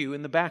putting you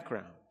in the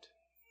background.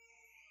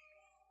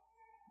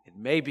 It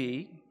may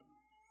be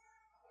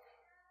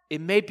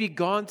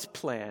God's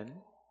plan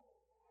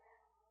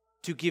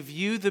to give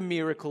you the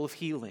miracle of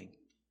healing.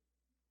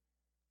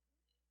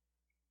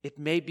 It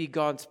may be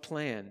God's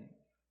plan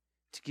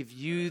to give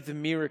you the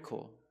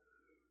miracle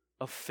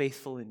of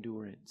faithful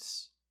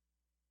endurance.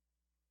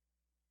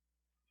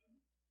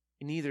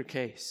 In either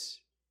case,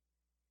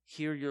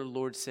 hear your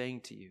Lord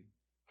saying to you,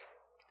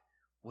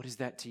 what is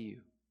that to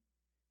you?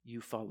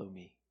 You follow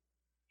me.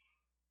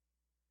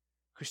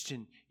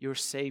 Christian, your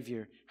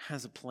Savior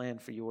has a plan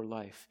for your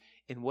life.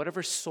 In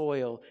whatever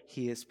soil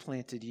He has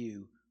planted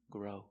you,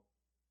 grow.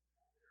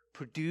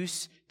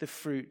 Produce the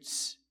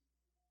fruits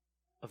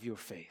of your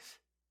faith.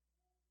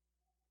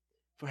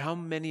 For how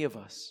many of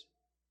us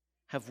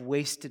have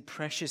wasted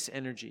precious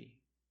energy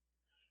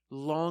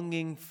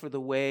longing for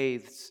the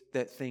ways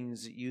that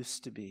things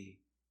used to be,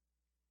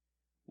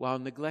 while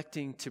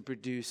neglecting to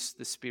produce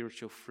the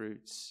spiritual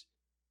fruits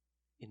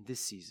in this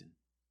season?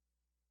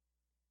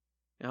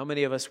 How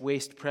many of us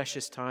waste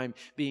precious time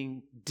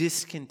being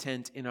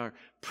discontent in our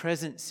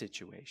present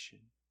situation,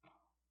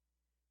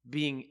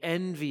 being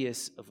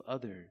envious of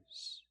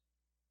others,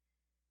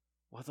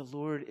 while the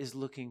Lord is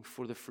looking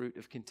for the fruit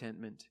of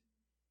contentment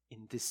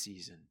in this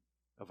season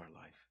of our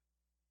life?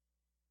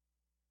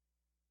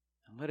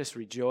 And let us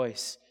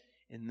rejoice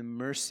in the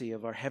mercy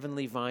of our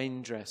heavenly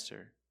vine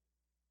dresser,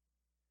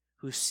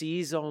 who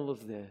sees all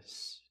of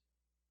this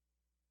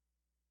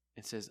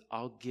and says,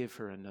 I'll give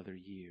her another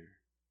year.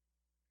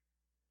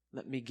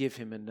 Let me give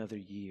him another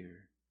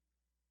year.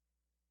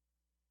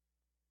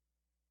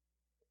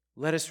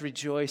 Let us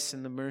rejoice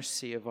in the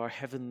mercy of our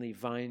heavenly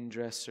vine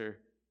dresser,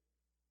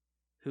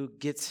 who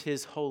gets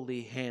his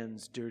holy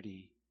hands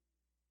dirty,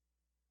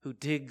 who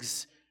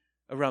digs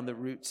around the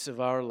roots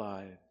of our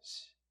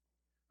lives,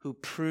 who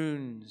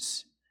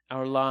prunes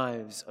our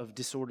lives of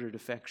disordered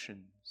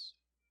affections.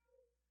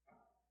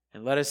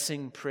 And let us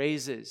sing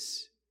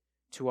praises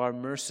to our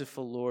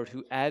merciful Lord,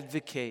 who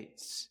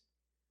advocates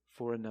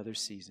for another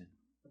season,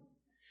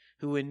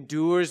 who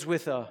endures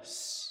with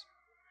us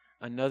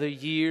another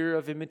year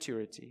of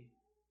immaturity,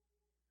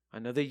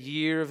 another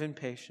year of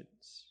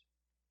impatience,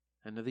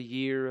 another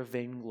year of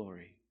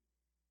vainglory.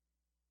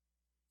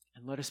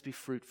 And let us be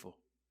fruitful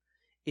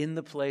in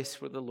the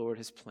place where the Lord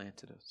has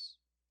planted us.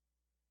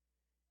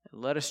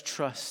 And let us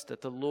trust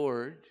that the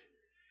Lord,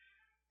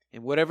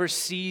 in whatever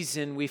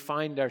season we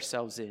find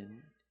ourselves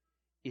in,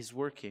 is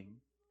working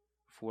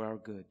for our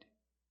good.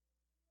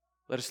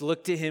 Let us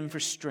look to him for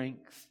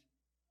strength,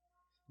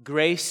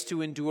 grace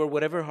to endure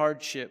whatever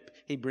hardship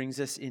he brings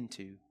us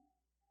into.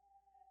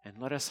 And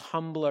let us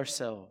humble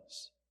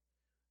ourselves,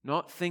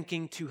 not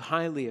thinking too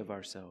highly of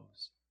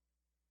ourselves,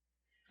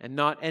 and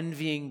not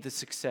envying the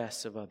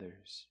success of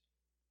others.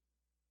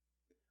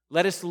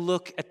 Let us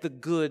look at the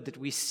good that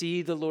we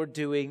see the Lord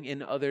doing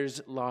in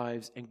others'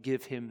 lives and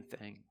give him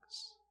thanks.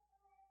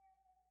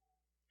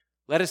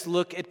 Let us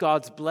look at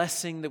God's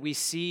blessing that we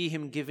see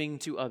him giving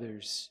to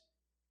others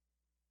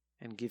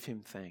and give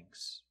him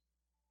thanks.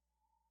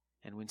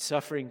 And when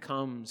suffering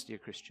comes, dear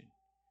Christian,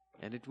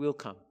 and it will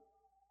come,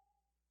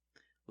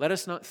 let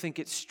us not think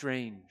it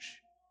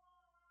strange.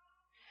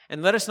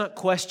 And let us not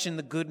question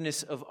the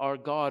goodness of our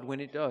God when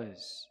it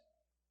does.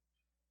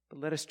 But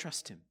let us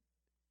trust him.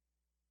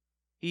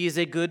 He is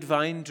a good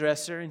vine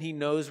dresser, and he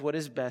knows what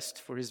is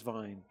best for his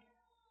vine.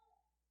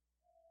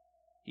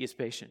 He is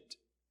patient,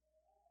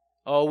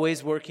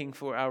 always working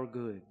for our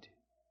good.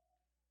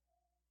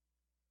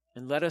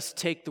 And let us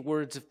take the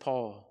words of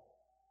Paul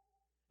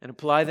and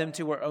apply them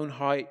to our own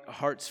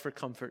hearts for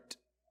comfort,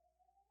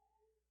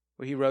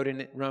 where he wrote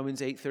in Romans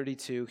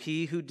 8:32,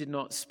 he who did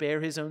not spare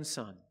his own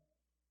son,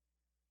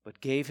 but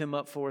gave him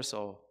up for us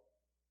all,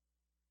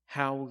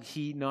 how will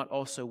he not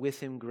also with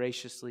him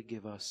graciously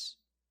give us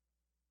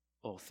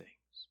all things?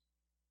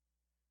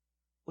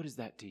 What is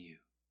that to you?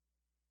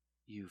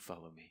 You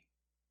follow me.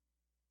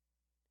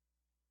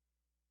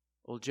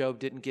 Old Job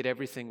didn't get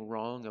everything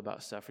wrong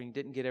about suffering,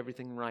 didn't get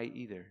everything right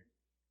either.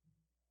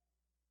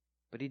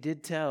 But he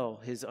did tell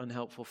his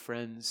unhelpful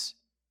friends,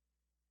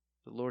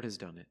 the Lord has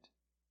done it.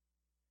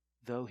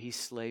 Though he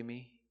slay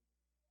me,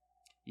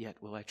 yet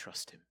will I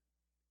trust him.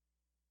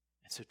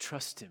 And so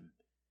trust him,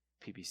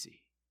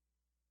 PBC.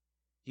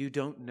 You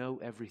don't know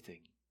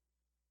everything.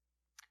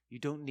 You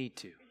don't need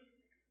to.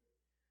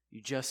 You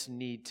just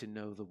need to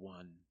know the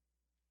one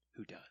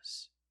who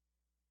does.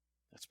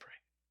 Let's pray.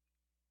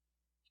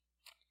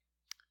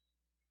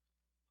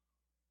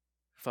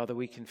 Father,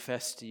 we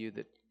confess to you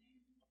that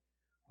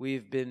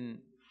we've been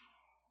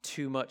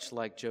too much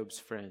like Job's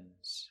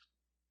friends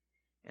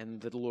and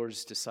the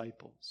Lord's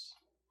disciples.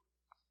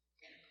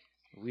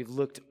 We've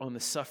looked on the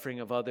suffering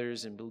of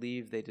others and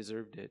believed they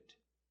deserved it.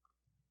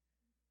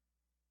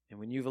 And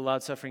when you've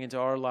allowed suffering into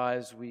our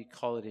lives, we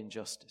call it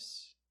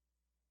injustice.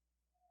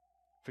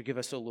 Forgive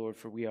us, O Lord,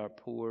 for we are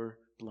poor,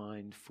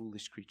 blind,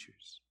 foolish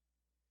creatures.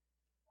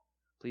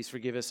 Please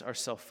forgive us our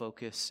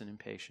self-focus and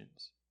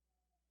impatience.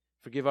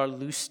 Forgive our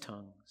loose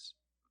tongues.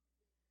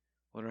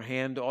 When our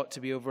hand ought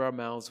to be over our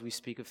mouths, we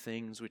speak of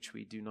things which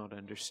we do not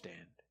understand.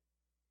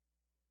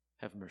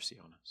 Have mercy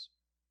on us.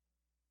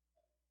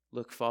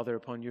 Look, Father,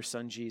 upon your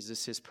Son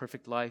Jesus, his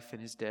perfect life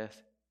and his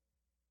death,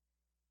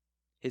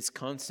 his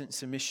constant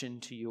submission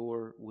to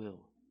your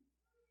will.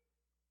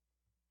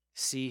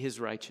 See his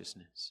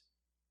righteousness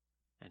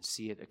and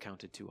see it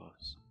accounted to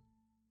us.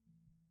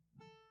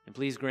 And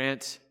please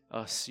grant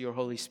us your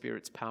Holy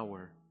Spirit's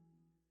power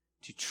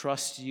to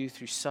trust you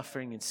through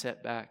suffering and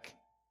setback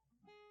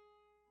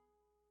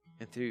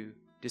and through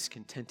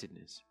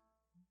discontentedness.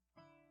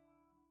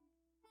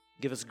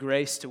 Give us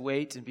grace to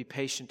wait and be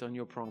patient on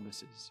your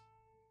promises.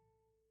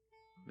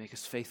 Make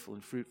us faithful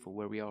and fruitful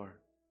where we are,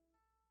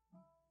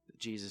 that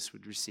Jesus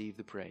would receive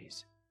the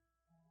praise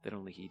that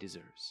only he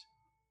deserves.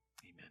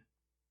 Amen.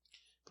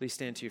 Please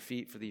stand to your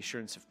feet for the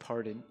assurance of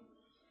pardon.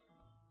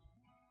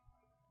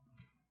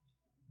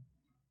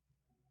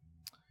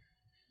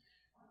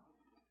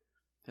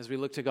 As we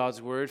look to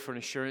God's word for an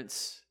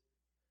assurance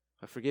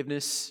of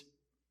forgiveness,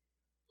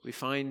 we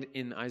find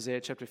in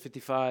Isaiah chapter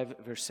 55,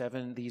 verse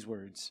 7, these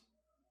words: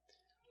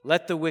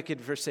 "Let the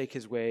wicked forsake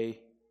his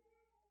way,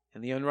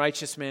 and the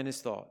unrighteous man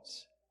his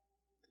thoughts.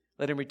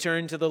 Let him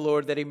return to the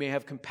Lord, that he may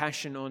have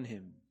compassion on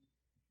him,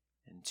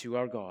 and to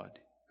our God,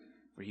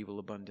 for he will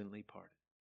abundantly pardon."